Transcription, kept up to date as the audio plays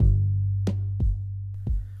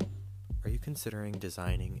considering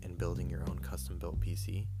designing and building your own custom-built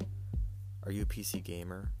PC? Are you a PC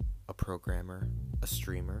gamer, a programmer, a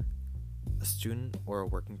streamer, a student, or a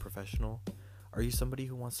working professional? Are you somebody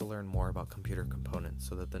who wants to learn more about computer components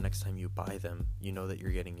so that the next time you buy them, you know that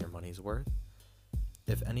you're getting your money's worth?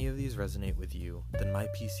 If any of these resonate with you, then My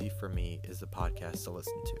PC for Me is the podcast to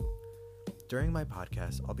listen to. During my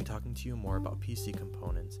podcast, I'll be talking to you more about PC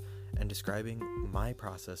components and describing my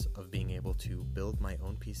process of being able to build my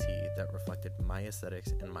own PC that reflected my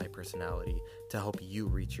aesthetics and my personality to help you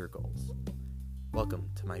reach your goals. Welcome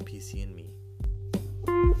to My PC and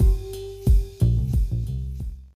Me.